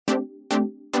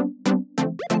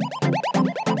What's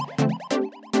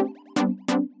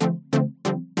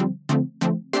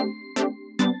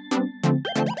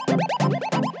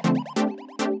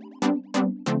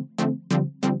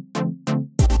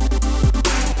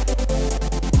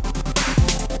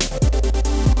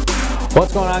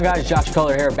going on, guys? Josh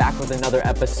Culler here, back with another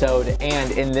episode,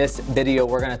 and in this video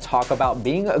we're going to talk about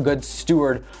being a good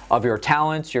steward of your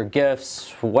talents, your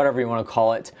gifts, whatever you want to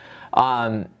call it.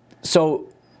 So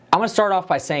I'm going to start off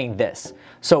by saying this.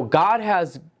 So God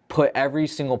has put every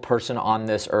single person on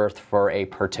this earth for a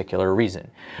particular reason.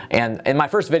 And in my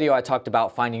first video, I talked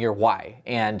about finding your why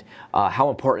and how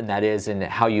important that is and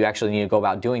how you actually need to go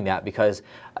about doing that, because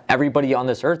everybody on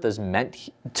this earth is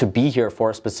meant to be here for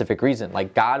a specific reason.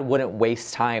 Like, God wouldn't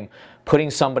waste time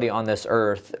putting somebody on this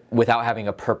earth without having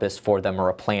a purpose for them or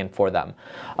a plan for them.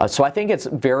 So I think it's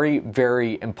very,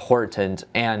 very important.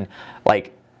 And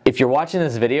like, if you're watching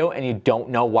this video and you don't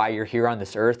know why you're here on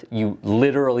this earth, you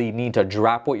literally need to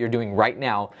drop what you're doing right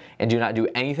now and do not do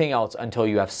anything else until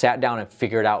you have sat down and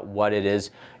figured out what it is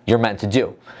you're meant to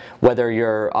do. Whether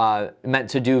you're meant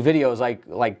to do videos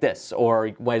like this, or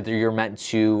whether you're meant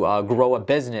to grow a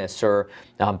business, or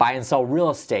buy and sell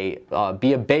real estate,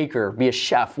 be a baker, be a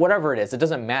chef, whatever it is, it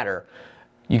doesn't matter.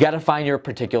 You got to find your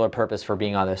particular purpose for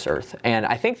being on this earth. And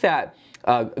I think that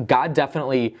God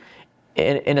definitely,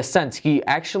 in a sense, He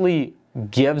actually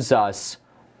gives us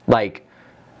like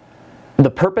the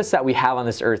purpose that we have on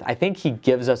this earth. I think He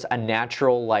gives us a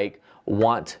natural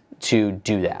want to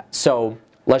do that. So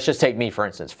let's just take me, for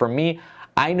instance. For me,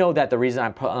 I know that the reason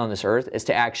I'm put on this earth is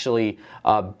to actually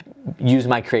use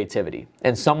my creativity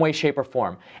in some way, shape, or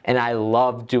form. And I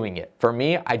love doing it. For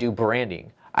me, I do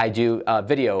branding. I do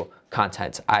video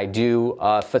content. I do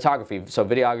photography, so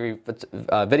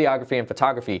videography and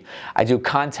photography. I do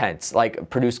content, like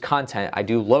produce content. I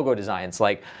do logo designs,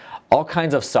 like all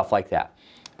kinds of stuff like that.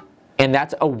 And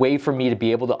that's a way for me to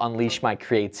be able to unleash my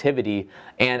creativity.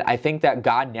 And I think that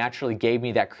God naturally gave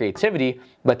me that creativity,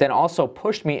 but then also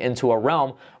pushed me into a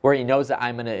realm where He knows that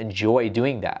I'm going to enjoy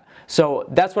doing that. So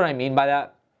that's what I mean by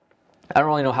that. I don't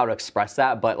really know how to express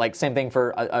that, but like same thing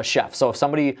for a chef. So if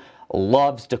somebody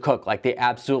loves to cook, like they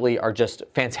absolutely are just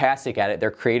fantastic at it,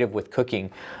 they're creative with cooking,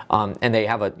 and they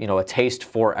have a taste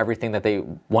for everything that they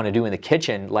want to do in the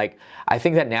kitchen. Like, I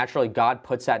think that naturally God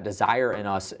puts that desire in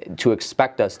us to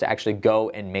expect us to actually go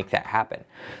and make that happen.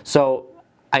 So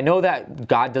I know that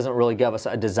God doesn't really give us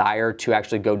a desire to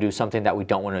actually go do something that we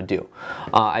don't want to do.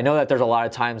 I know that there's a lot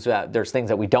of times that there's things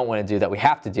that we don't want to do that we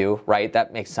have to do, right?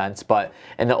 That makes sense. But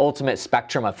in the ultimate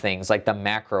spectrum of things, like the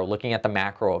macro, looking at the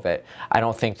macro of it, I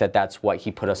don't think that that's what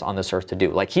He put us on this earth to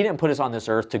do. Like, He didn't put us on this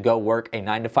earth to go work a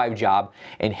 9-to-5 job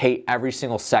and hate every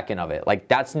single second of it. Like,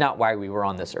 that's not why we were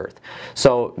on this earth.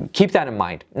 So keep that in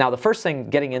mind. Now, the first thing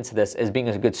getting into this is being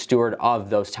a good steward of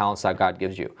those talents that God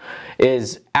gives you,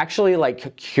 is actually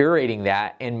like curating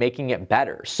that and making it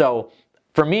better. So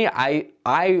for me,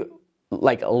 I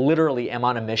like literally am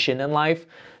on a mission in life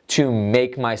to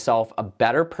make myself a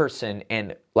better person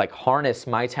and like harness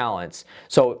my talents.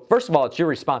 So first of all, it's your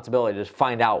responsibility to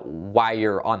find out why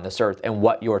you're on this earth and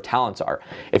what your talents are.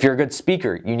 If you're a good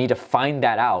speaker, you need to find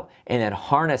that out and then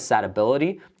harness that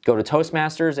ability. Go to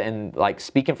Toastmasters and like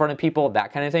speak in front of people,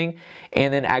 that kind of thing,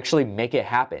 and then actually make it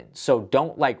happen. So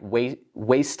don't like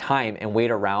waste time and wait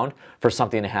around for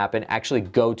something to happen. Actually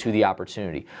go to the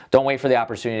opportunity. Don't wait for the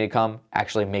opportunity to come,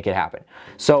 actually make it happen.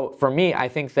 So for me, I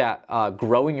think that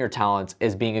growing your talents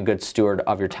is being a good steward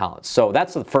of your talents. So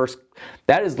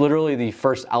that is literally the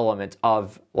first element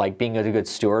of like being a good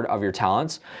steward of your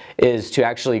talents, is to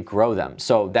actually grow them.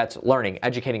 So that's learning,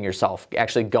 educating yourself,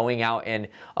 actually going out and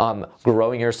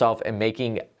growing yourself and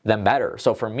making them better.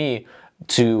 So for me,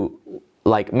 to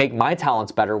like make my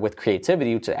talents better with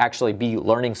creativity, to actually be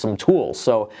learning some tools.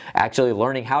 So actually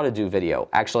learning how to do video,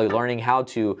 actually learning how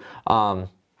to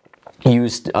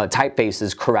use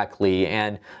typefaces correctly,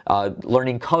 and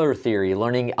learning color theory,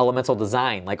 learning elemental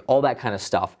design, like all that kind of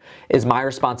stuff is my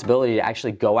responsibility to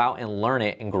actually go out and learn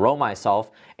it and grow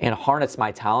myself and harness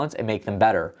my talents and make them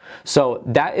better. So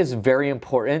that is very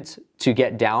important to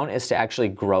get down, is to actually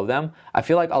grow them. I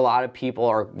feel like a lot of people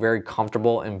are very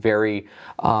comfortable and very,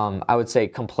 I would say,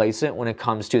 complacent when it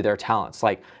comes to their talents.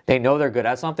 Like, they know they're good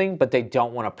at something, but they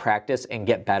don't want to practice and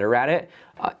get better at it.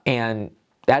 And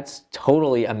that's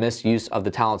totally a misuse of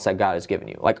the talents that God has given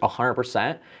you, like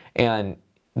 100%. And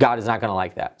God is not going to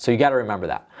like that. So you got to remember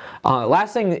that.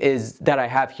 Last thing is that I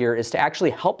have here is to actually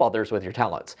help others with your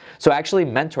talents. So actually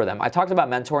mentor them. I talked about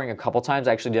mentoring a couple times.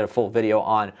 I actually did a full video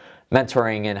on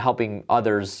mentoring and helping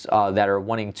others that are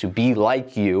wanting to be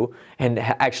like you and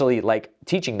actually like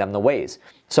teaching them the ways.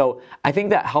 So I think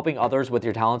that helping others with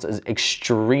your talents is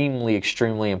extremely,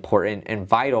 extremely important and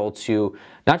vital to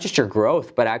not just your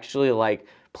growth, but actually like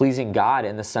pleasing God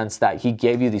in the sense that He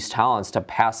gave you these talents to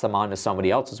pass them on to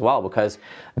somebody else as well. Because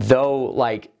though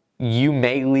like you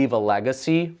may leave a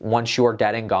legacy once you're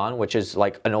dead and gone, which is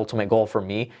like an ultimate goal for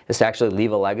me, is to actually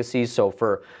leave a legacy. So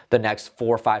for the next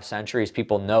 4 or 5 centuries,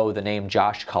 people know the name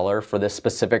Josh Culler for this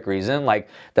specific reason. Like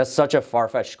that's such a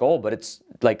far-fetched goal, but it's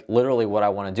like literally what I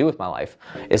want to do with my life,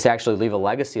 is to actually leave a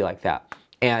legacy like that.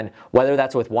 And whether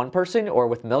that's with one person or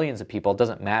with millions of people, it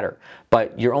doesn't matter.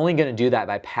 But you're only going to do that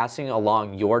by passing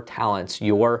along your talents,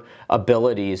 your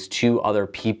abilities to other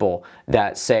people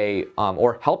that say,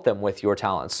 or help them with your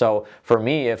talents. So for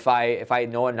me, if I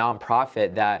know a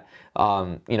nonprofit that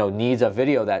needs a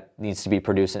video that needs to be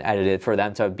produced and edited for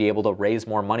them to be able to raise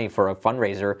more money for a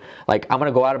fundraiser, like I'm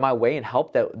going to go out of my way and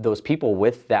help those people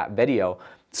with that video.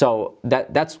 So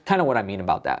that's kind of what I mean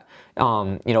about that.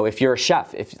 If you're a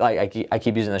chef, if like I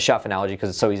keep using the chef analogy because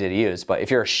it's so easy to use, but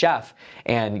if you're a chef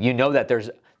and you know that there's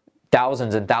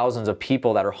thousands and thousands of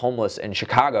people that are homeless in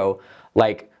Chicago,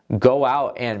 like go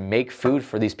out and make food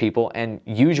for these people and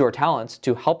use your talents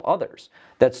to help others.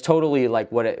 That's totally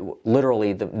like what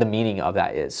literally the meaning of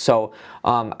that is. So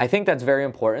I think that's very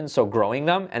important. So growing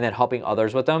them and then helping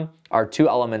others with them are 2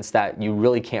 elements that you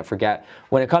really can't forget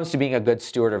when it comes to being a good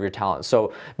steward of your talents.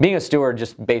 So being a steward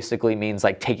just basically means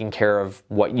like taking care of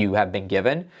what you have been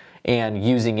given and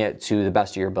using it to the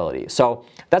best of your ability. So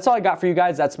that's all I got for you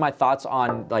guys. That's my thoughts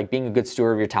on like being a good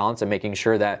steward of your talents and making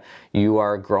sure that you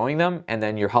are growing them and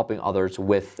then you're helping others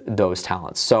with those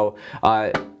talents. So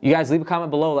you guys leave a comment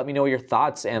below. Let me know your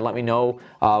thoughts and let me know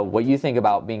what you think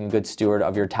about being a good steward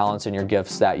of your talents and your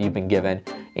gifts that you've been given.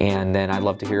 And then I'd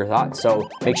love to hear your thoughts. So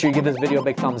make sure you give this video a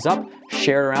big thumbs up,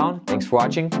 share it around. Thanks for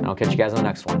watching, and I'll catch you guys on the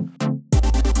next one.